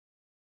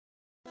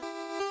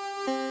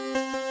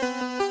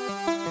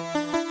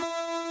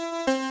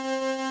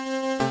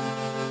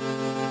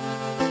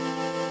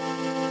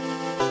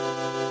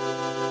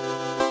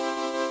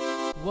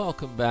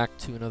welcome back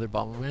to another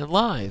Bomberman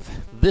Live.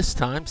 This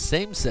time,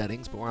 same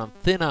settings, but we're on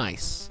thin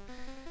ice,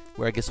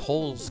 where I guess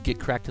holes get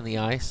cracked in the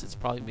ice. It's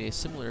probably be a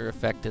similar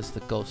effect as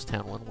the Ghost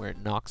Town one, where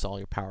it knocks all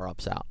your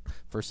power-ups out.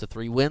 First of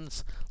 3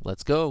 wins.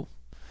 Let's go.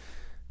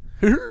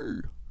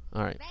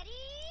 Alright.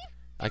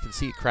 I can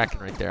see it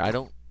cracking right there. I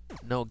don't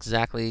know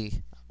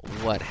exactly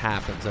what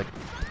happens.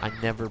 I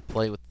never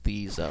play with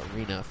these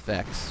arena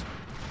effects.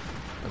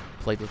 I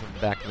played with them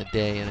back in the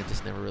day, and I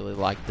just never really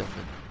liked them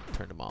and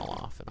turned them all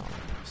off and all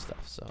that type of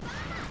stuff. So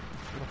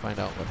we're gonna find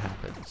out what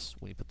happens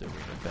when you put the arena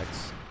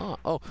effects.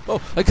 Oh!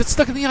 I got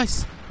stuck in the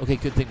ice. Okay,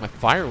 good thing my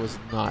fire was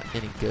not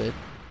any good.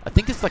 I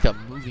think it's like a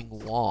moving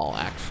wall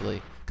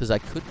actually, because I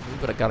could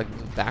move, but I gotta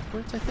move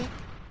backwards. I think.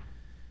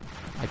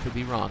 I could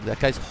be wrong. That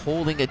guy's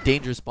holding a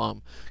dangerous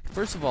bomb.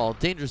 First of all,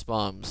 dangerous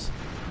bombs.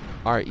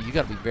 Alright, you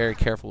gotta be very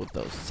careful with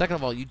those. Second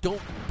of all, you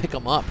don't pick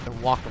them up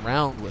and walk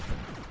around with them,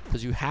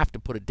 because you have to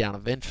put it down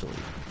eventually.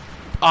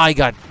 I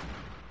got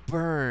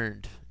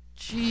burned.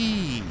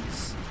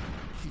 Jeez.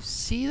 Did you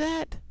see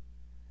that?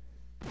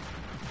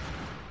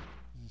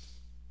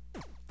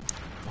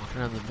 Walking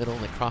around the middle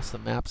and they cross the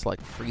maps like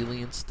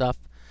freely and stuff.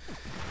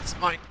 This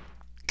might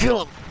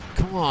kill him.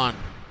 Come on.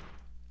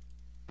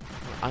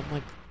 I'm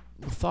like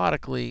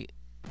methodically.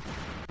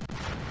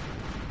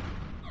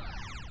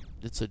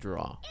 It's a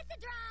draw. It's a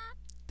draw.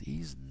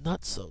 These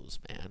nutsos,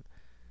 man.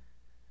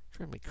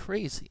 Driving me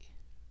crazy.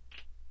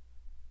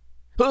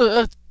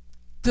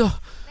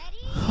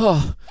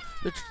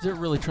 They're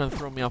really trying to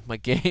throw me off my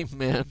game,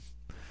 man.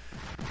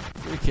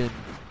 Freaking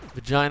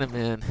vagina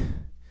man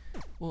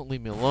won't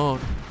leave me alone.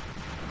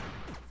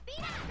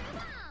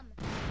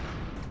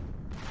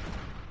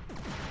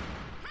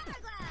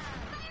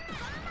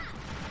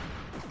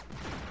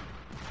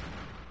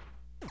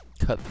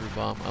 Cut-through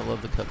bomb. I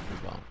love the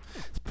cut-through bomb.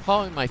 It's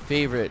probably my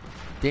favorite.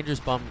 Dangerous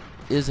bomb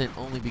isn't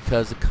only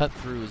because the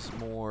cut-through is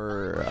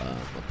more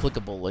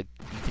applicable. Like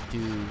you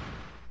can do.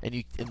 And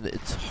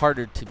it's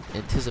harder to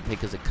anticipate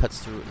because it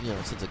cuts through, you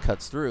know, since it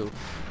cuts through.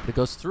 But it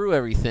goes through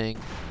everything.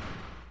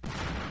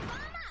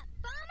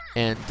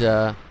 And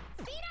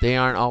they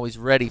aren't always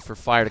ready for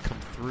fire to come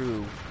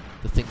through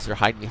the things they're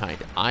hiding behind.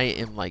 I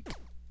am like,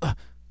 I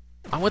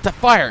want that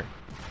fire!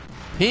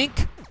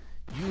 Pink,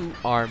 you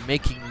are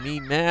making me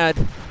mad.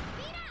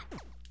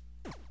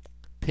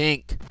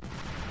 Pink.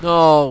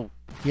 No!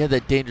 He had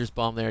that dangerous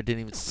bomb there. I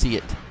didn't even see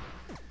it.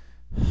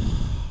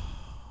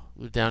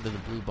 We're down to the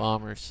blue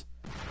bombers.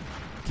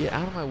 Get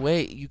out of my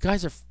way. You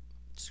guys are...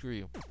 Screw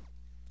you.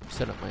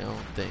 Set up my own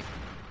thing.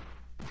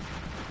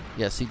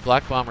 Yeah, see,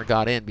 Black Bomber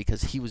got in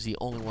because he was the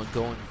only one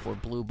going for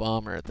Blue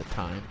Bomber at the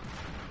time.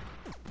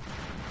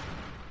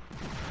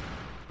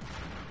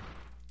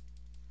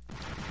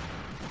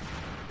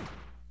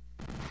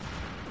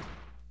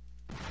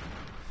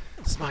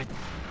 It's mine.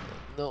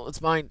 No,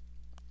 it's mine.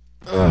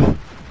 Ugh.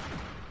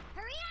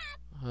 Hurry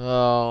up.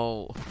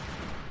 Oh.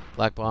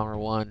 Black Bomber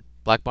won.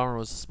 Black Bomber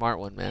was a smart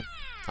one, man.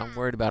 I'm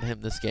worried about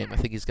him this game. I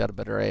think he's got a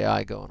better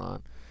AI going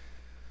on.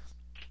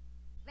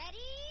 Ready?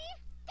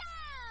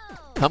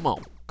 Go! Come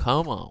on.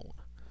 Come on.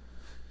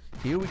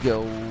 Here we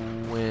go.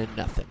 Win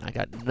nothing. I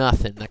got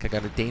nothing. Like I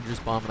got a dangerous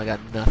bomb and I got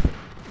nothing.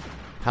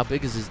 How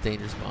big is this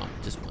dangerous bomb?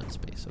 Just one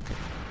space. Okay.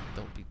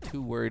 Don't be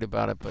too worried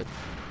about it, but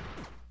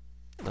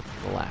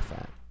nothing to laugh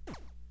at.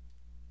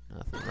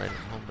 Nothing writing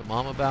home to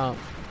mom about.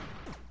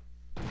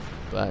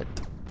 But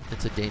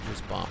it's a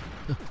dangerous bomb.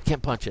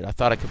 Can't punch it. I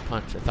thought I could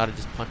punch. I thought I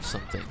just punched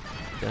something.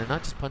 Did I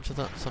not just punch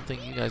something?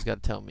 You guys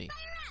got to tell me.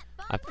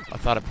 I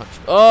thought I punched.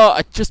 Oh,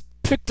 I just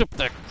picked up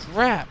that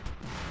crap.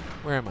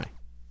 Where am I?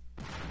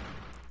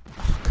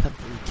 Oh, cut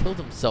through. He killed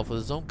himself with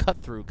his own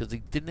cut through because he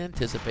didn't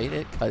anticipate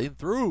it cutting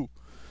through.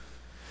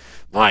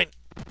 Mine.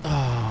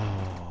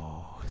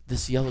 Oh,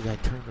 this yellow guy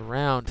turned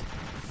around.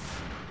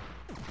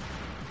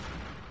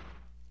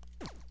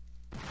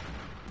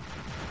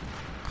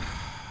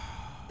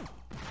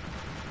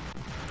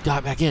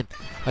 Got back in.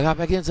 I got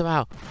back in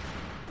somehow.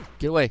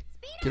 Get away.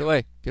 Get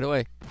away. Get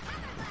away.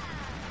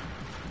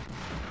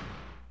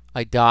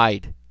 I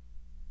died.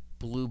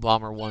 Blue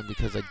Bomber won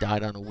because I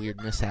died on a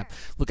weird mishap.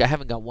 Look, I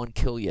haven't got 1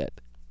 kill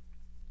yet.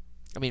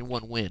 I mean,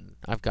 1 win.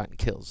 I've gotten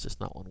kills, just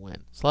not 1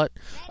 win. Slut.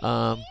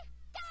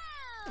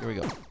 Here we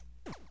go.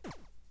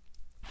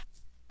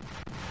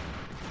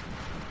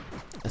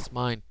 That's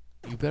mine.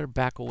 You better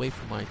back away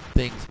from my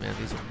things, man.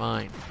 These are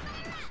mine.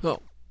 Oh.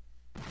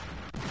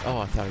 Oh,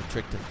 I thought I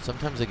tricked him.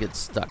 Sometimes I get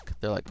stuck.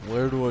 They're like,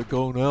 where do I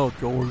go now,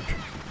 George?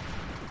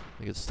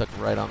 I get stuck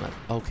right on that.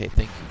 Okay,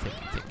 thank you, thank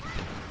you, thank you,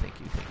 thank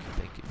you, thank you, thank you,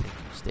 thank you, thank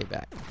you. Stay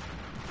back.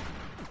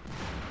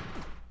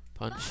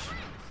 Punch.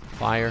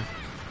 Fire.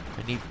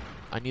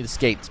 I need the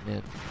skates,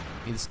 man.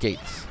 I need the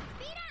skates.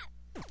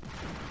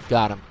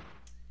 Got him.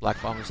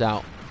 Black Bomber's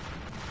out.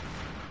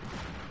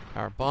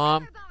 Power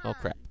bomb. Oh,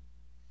 crap.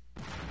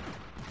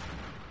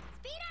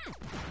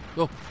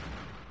 Go.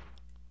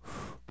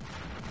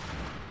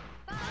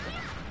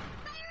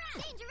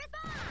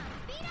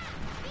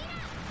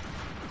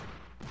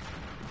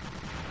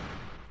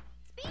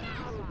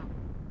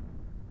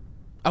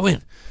 I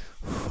win.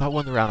 I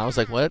won the round. I was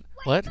like, what?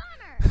 What?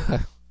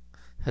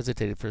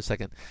 hesitated for a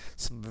second.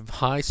 Some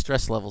high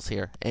stress levels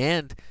here.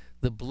 And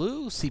the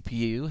blue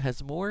CPU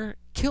has more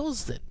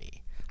kills than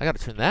me. I got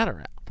to turn that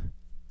around.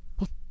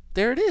 Oh,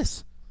 there it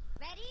is.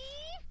 Ready,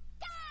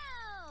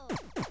 go!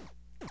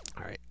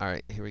 All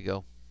right, here we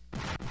go.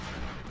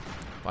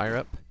 Fire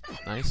up.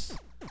 Nice.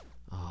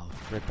 Oh,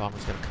 red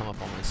bomber's going to come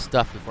up on my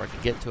stuff before I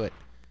can get to it.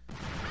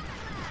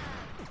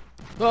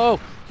 Oh,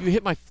 you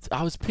hit my...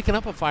 I was picking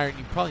up a fire and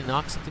you probably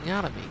knocked something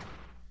out of me.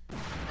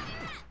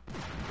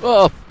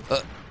 Oh!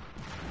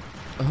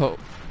 Oh.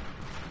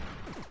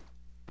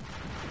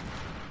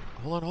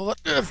 Hold on.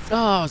 Oh,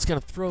 I was going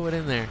to throw it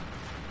in there.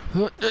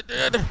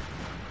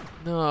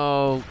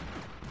 No.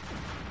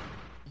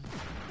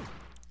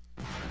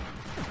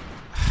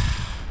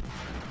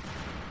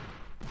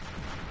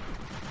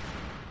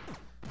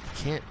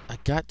 I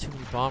got too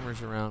many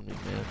bombers around me,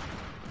 man.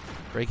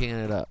 Breaking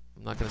it up.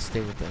 I'm not going to stay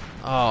with them.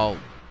 Oh.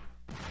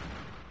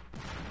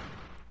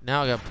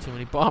 Now I got too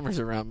many bombers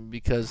around me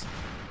because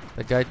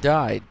that guy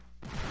died.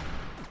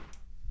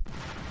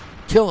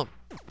 Kill him.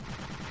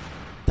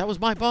 That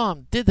was my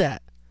bomb. Did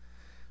that.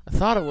 I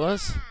thought it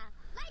was.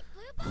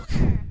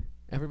 Okay.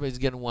 Everybody's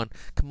getting one.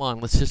 Come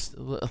on, let's just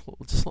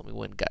let me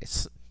win,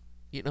 guys.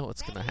 You know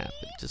what's going to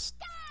happen. Just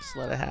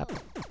let it happen.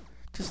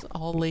 Just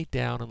all lay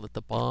down and let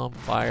the bomb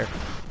fire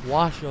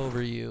wash over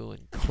you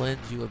and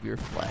cleanse you of your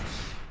flesh.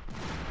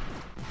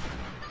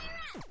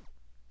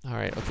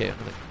 Alright, okay, I'm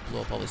gonna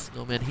blow up all this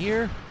snowman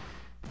here.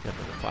 Got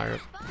another fire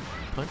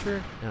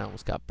puncher, and I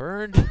almost got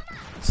burned.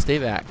 Stay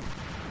back.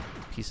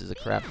 Pieces of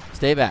crap.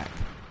 Stay back.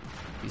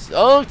 Pieces.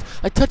 Oh,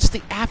 I touched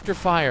the after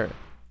fire.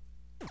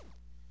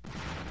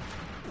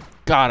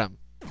 Got him.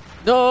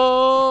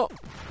 No!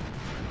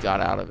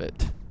 Got out of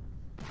it.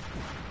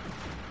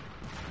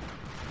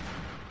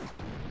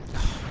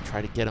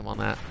 Try to get him on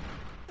that.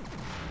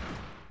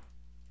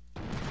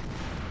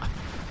 I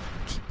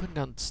keep putting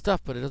down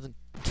stuff, but it doesn't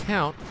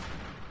count.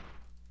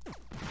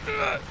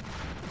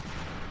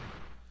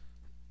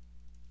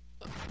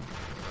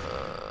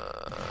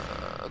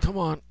 Come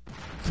on.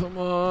 Come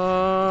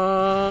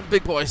on,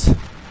 big boys.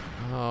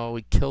 Oh,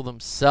 he killed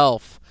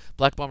himself.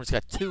 Black Bomber's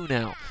got 2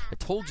 now. I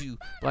told you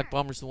Black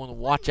Bomber's the one to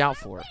watch out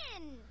for.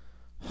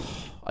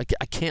 I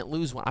can't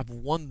lose one. I've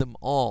won them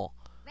all.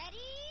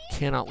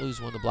 Cannot lose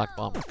one to Black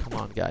Bomber. Come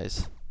on,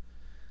 guys.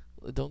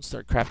 Don't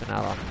start crapping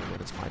out on me when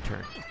it's my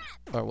turn.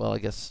 Or, well, I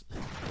guess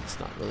it's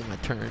not really my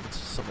turn. It's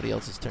somebody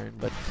else's turn.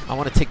 But I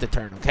want to take the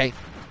turn, okay?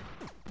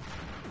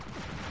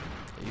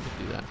 Yeah, you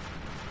can do that.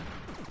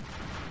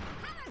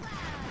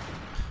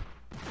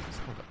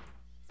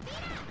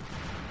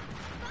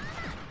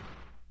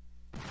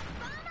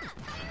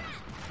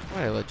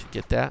 Why did I let you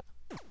get that?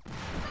 I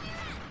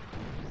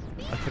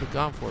could have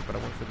gone for it, but I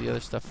went for the other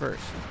stuff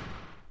first.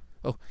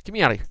 Oh, get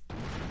me out of here. I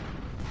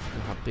don't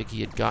know how big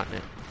he had gotten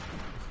it.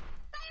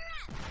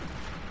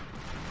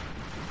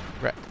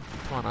 Right.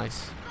 Come on,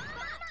 Ice.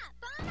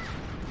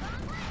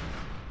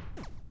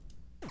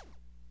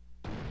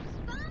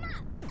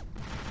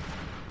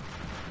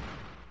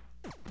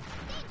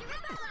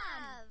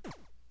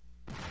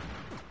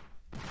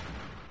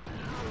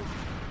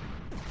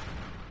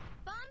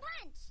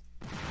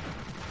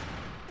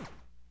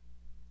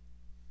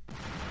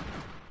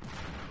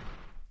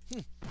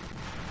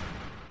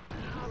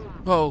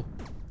 Oh.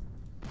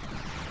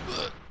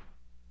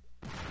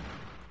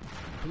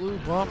 Blue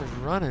Bomber's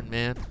running,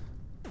 man.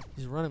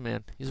 He's running,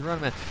 man. He's a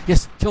running man.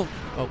 Yes, kill him.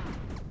 Oh.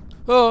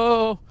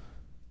 Oh.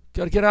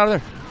 Gotta get out of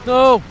there.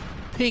 No.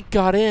 Pink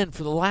got in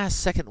for the last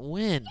second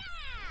win.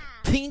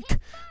 Pink.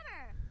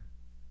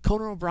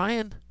 Conan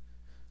O'Brien.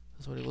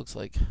 That's what he looks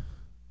like.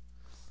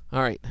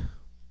 All right.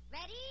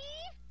 Ready,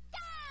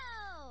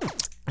 go!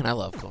 And I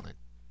love Conan.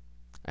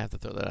 I have to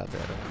throw that out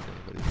there. I don't want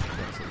anybody to think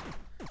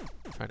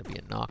that's trying to be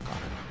a knock on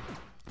him.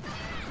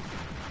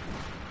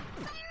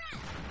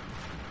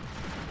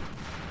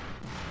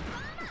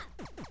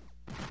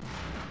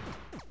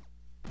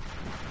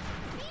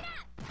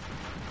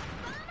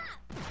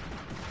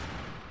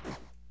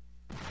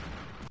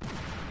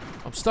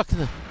 I'm stuck in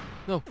the...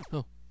 No,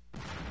 no.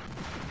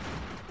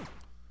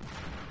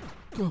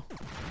 Go.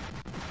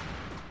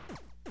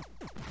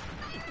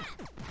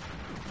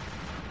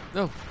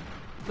 No.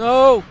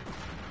 No!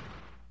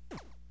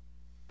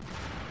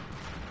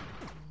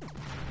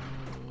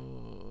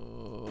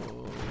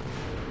 Oh,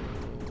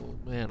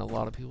 man, a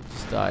lot of people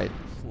just died.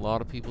 A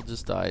lot of people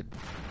just died.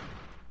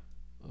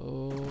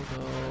 Oh,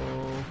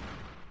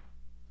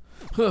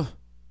 no. Huh.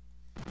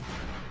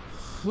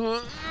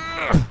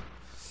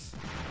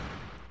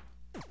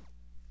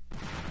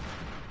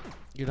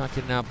 You're not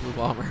getting out, Blue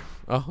Bomber.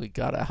 Oh, he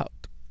got out.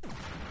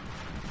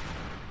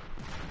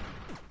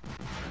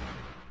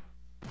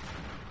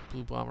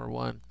 Blue Bomber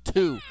 1,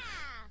 2.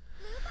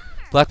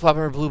 Black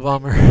Bomber, Blue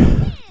Bomber.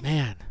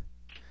 Man,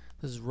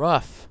 this is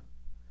rough.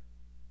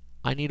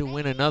 I need to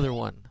win another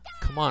one.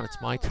 Come on,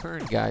 it's my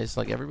turn, guys.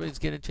 Like, everybody's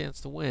getting a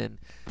chance to win.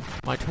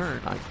 It's my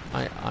turn.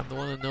 I'm the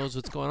one that knows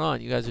what's going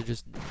on. You guys are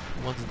just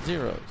ones and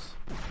zeros.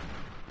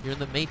 You're in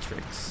the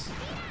Matrix.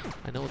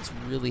 I know what's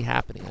really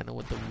happening. I know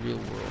what the real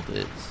world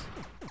is.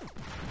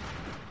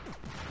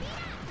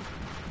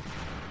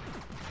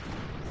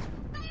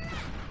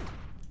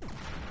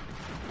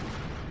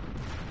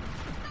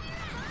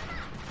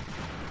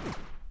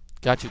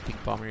 Got you,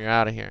 Pink Bomber. You're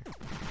out of here.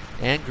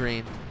 And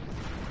green.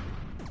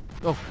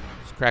 Oh,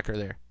 there's a cracker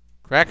there.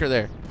 Cracker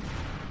there.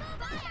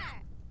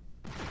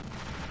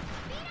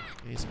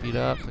 Need to speed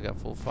up. I got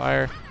full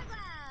fire.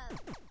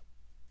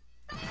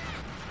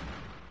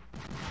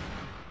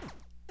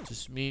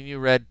 Just me and you,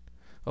 Red.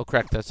 Oh,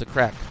 crap, that's a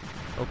crack.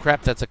 Oh,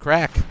 crap, that's a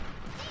crack.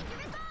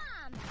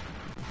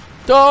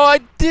 Oh, I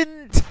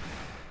didn't.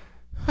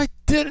 I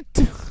didn't.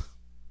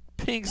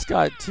 Pink's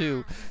got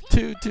two.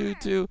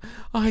 Two.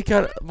 Oh, I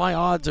got, my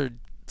odds are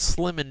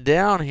slimming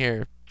down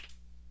here.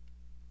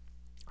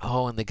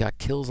 Oh, and they got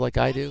kills like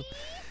I do.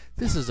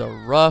 This is a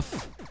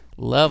rough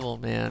level,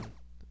 man.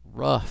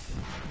 Rough.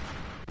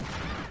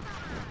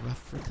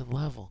 Rough freaking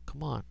level.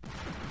 Come on.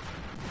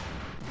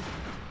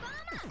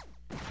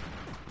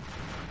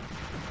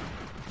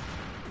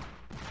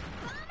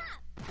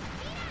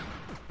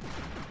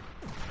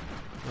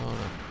 Oh,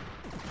 no.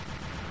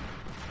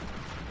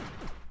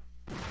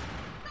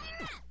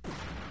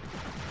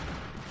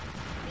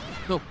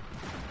 No.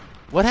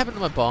 What happened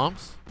to my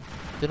bombs?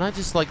 Didn't I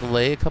just like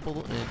lay a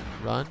couple and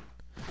run?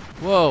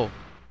 Whoa.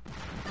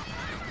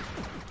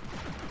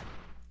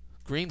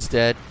 Green's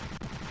dead.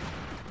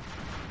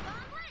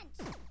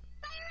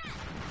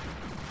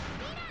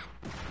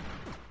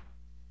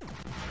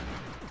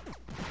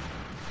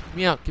 Get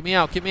me out, get me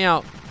out, get me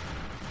out.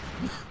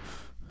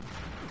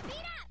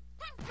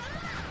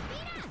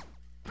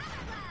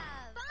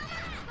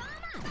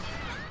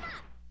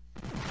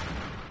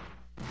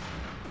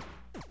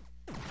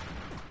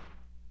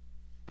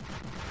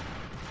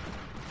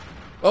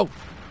 Oh!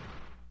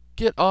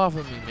 Get off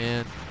of me,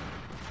 man.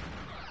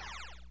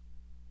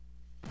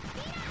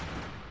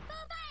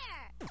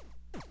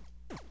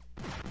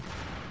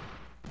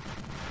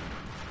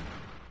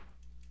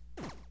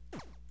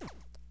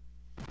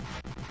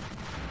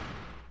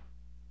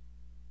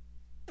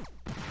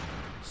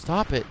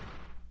 Stop it.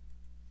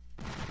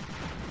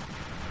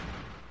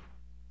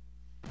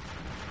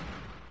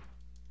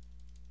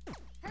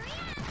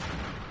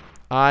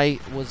 I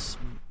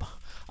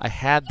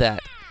had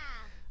that.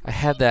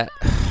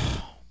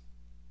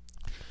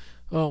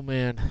 Oh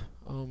man.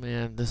 Oh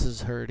man, this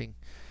is hurting.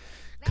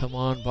 Come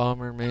on,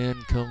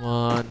 Bomberman, come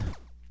on.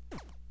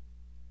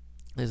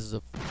 This is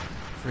a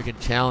freaking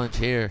challenge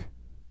here.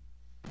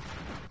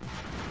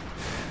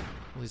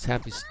 All these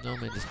happy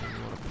snowmen just make me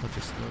want to punch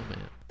a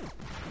snowman.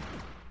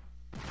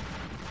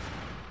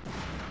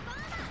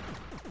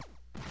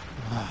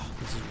 Oh,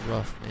 this is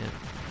rough, man.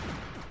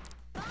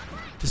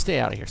 Just stay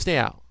out of here. Stay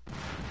out.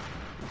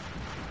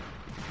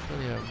 I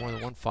only have more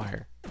than one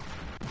fire.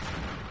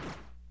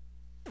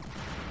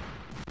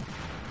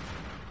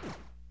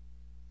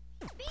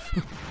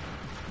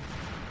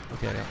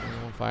 Okay, I got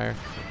only one fire.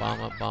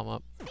 Bomb up, bomb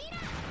up.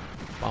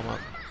 Bomb up.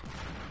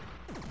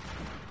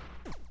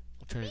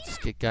 I'm trying to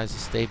just get guys to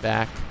stay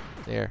back.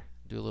 There.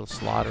 Do a little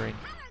slaughtering.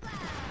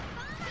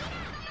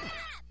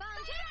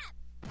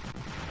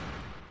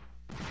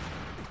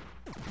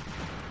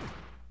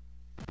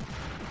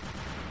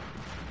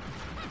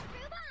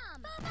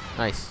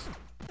 Nice.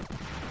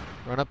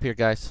 Run up here,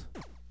 guys.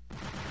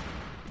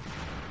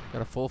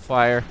 Got a full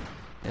fire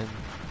and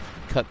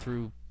cut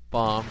through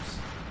bombs.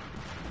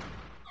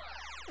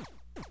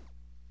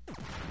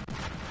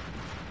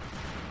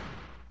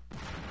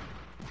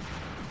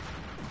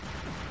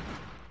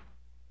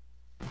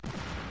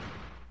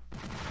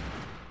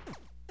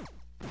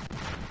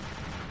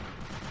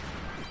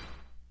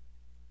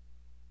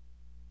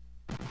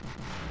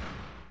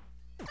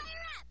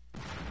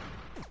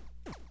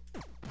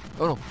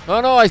 Oh no. Oh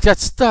no, I got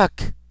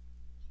stuck.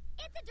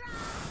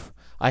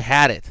 I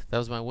had it. That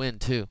was my win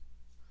too.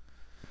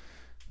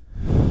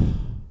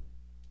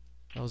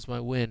 That was my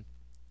win.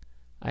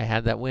 I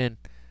had that win.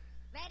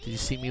 Did you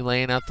see me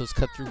laying out those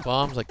cut through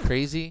bombs like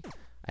crazy?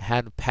 I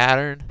had a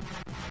pattern.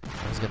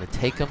 I was going to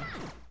take them.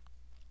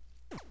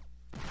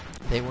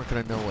 They weren't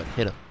going to know what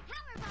hit them.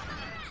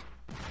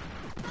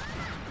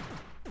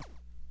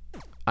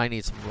 I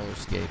need some roller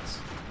skates.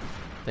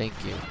 Thank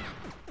you.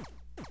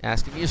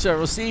 Asking you shall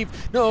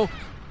receive. No.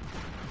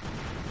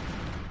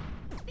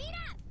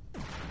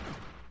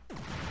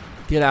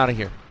 Get out of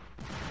here.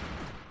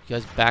 You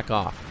guys back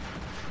off.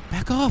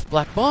 Back off,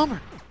 Black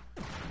Bomber.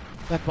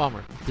 Black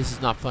Bomber, this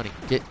is not funny.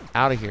 Get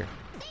out of here.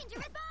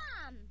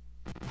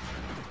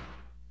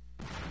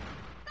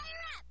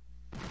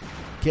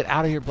 Get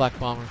out of here, Black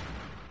Bomber.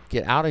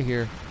 Get out of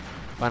here.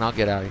 Fine, I'll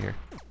get out of here.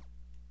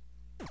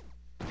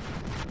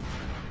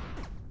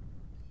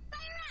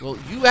 Well,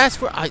 you asked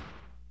for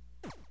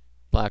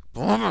Black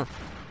Bomber.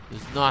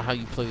 This is not how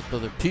you play with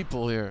other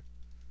people here.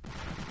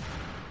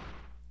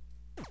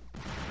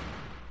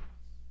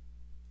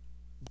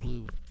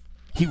 Blue.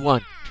 He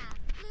won.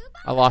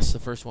 I lost the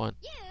first one.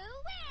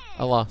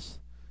 I lost.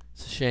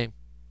 It's a shame.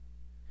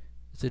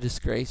 It's a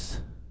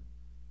disgrace.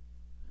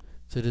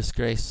 It's a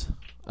disgrace.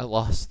 I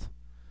lost.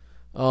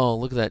 Oh,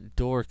 look at that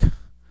dork.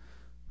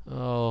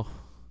 Oh.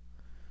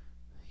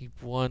 He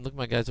won. Look at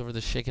my guy's over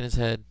there shaking his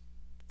head.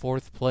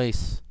 4th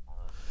place.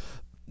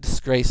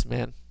 Disgrace,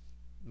 man.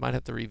 Might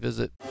have to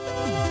revisit.